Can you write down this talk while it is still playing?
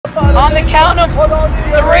On the count of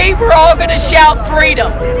 3, we're all going to shout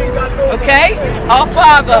freedom. Okay? All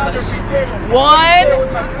 5 of us. 1,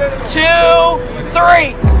 2,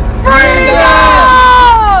 3.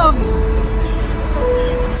 Freedom!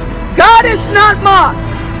 God is not mocked.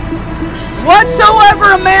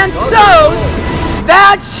 Whatsoever a man sows,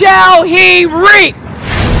 that shall he reap.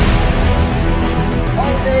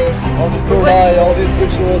 All this Pełnej, all these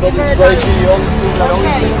rituals, all this Reiki, all this Pełnej, all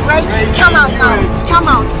this... Reiki, come out now. Come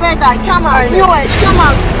out. Feda, come out. New Age, come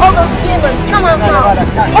out. All those demons, come out now.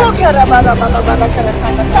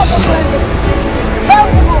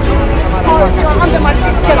 You're under my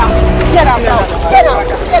feet. Get out. Get out now. Get out.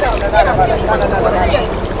 Get out. Get out. Get out.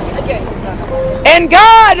 Again. And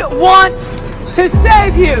God wants to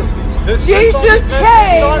save you. Jesus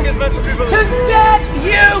came to set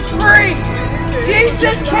you free.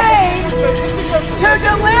 Jesus came to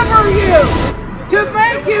deliver you, to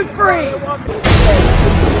make you free.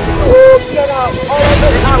 Get out. All of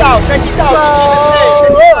it. Get out. Take it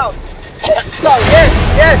out. Yes,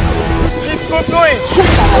 yes. Keep going.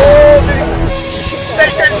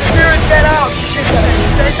 Satan spirit, get out.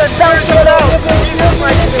 Satan spirit, get out.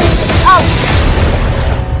 Out.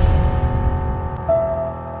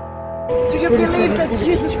 Do you believe that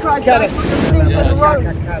Jesus Christ died for your sins on the road?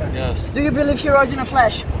 Yes. Do you believe he rose in the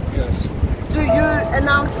flesh? Yes. Do you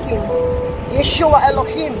announce him? Yeshua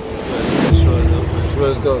Elohim. Yeshua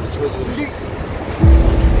is God.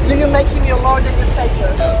 Do you make him your Lord and your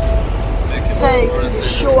Savior? Yes. Say,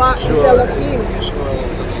 Yeshua is Elohim. Yeshua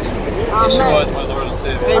is my Lord and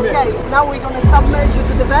Savior. Okay, now we're going to submerge you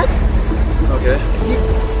to the bed. Okay.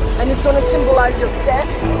 And it's going to symbolize your death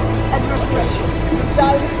and resurrection. You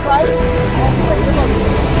die with Christ and praise the Lord.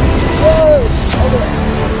 Whoa!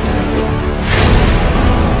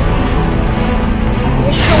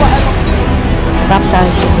 Yeshua Elohim.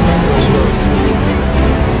 Baptize you in the name of Jesus.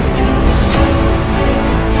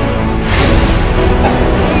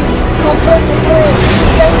 Please confirm the prayer.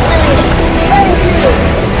 Thank you. Thank you.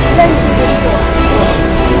 Thank you, Yeshua.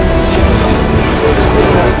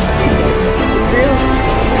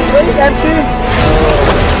 It's empty.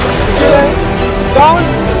 Down.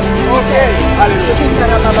 Okay.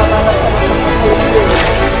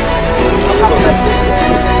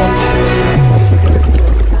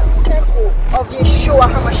 Temple of Yeshua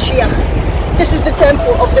HaMashiach. This is the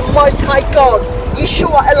temple of the Most High God,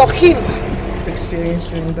 Yeshua Elohim. Experience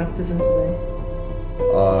during baptism today.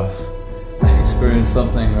 I experienced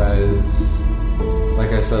something that is,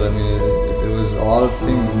 like I said, I mean, it was a lot of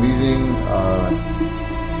things leaving.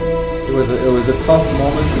 It was a tough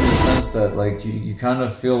moment in the sense that, like, you kind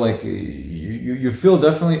of feel like you feel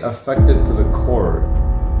definitely affected to the core.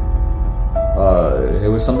 It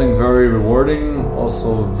was something very rewarding,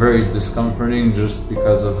 also very discomforting, just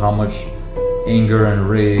because of how much anger and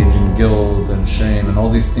rage and guilt and shame and all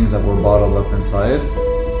these things that were bottled up inside.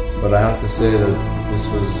 But I have to say that this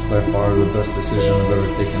was by far the best decision I've ever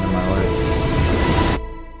taken in my life.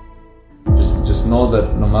 Just know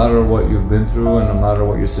that no matter what you've been through and no matter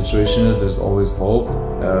what your situation is, there's always hope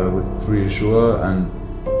through Yeshua, and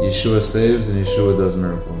Yeshua saves and Yeshua does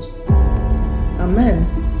miracles. Amen.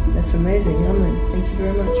 That's amazing. Amen. Thank you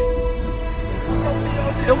very much.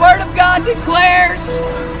 The Word of God declares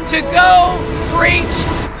to go preach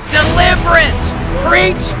deliverance,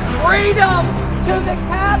 preach freedom to the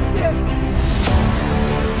captive.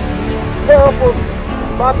 Powerful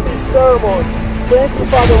Baptist sermon. Thank you,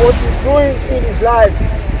 Father, what you're doing in his life.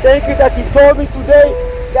 Thank you that he told me today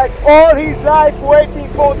that all his life waiting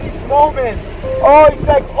for this moment. Oh, it's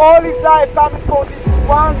like all his life coming for this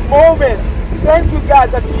one moment. Thank you,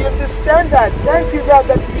 God, that he understands that. Thank you, God,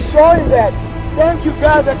 that you're showing that. Thank you,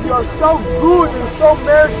 God, that you are so good and so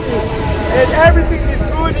mercy. And everything is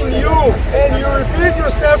good in you. And you reveal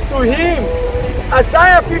yourself to him.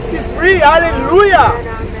 Isaiah 53, hallelujah.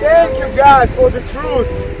 Thank you, God, for the truth.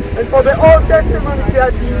 And for the Old Testament,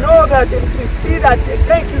 that you know that and you can see that. And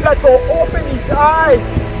thank you, God, for opening his eyes.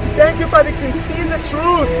 Thank you, God, he can see the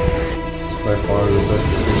truth. It's by far the best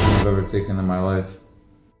decision I've ever taken in my life.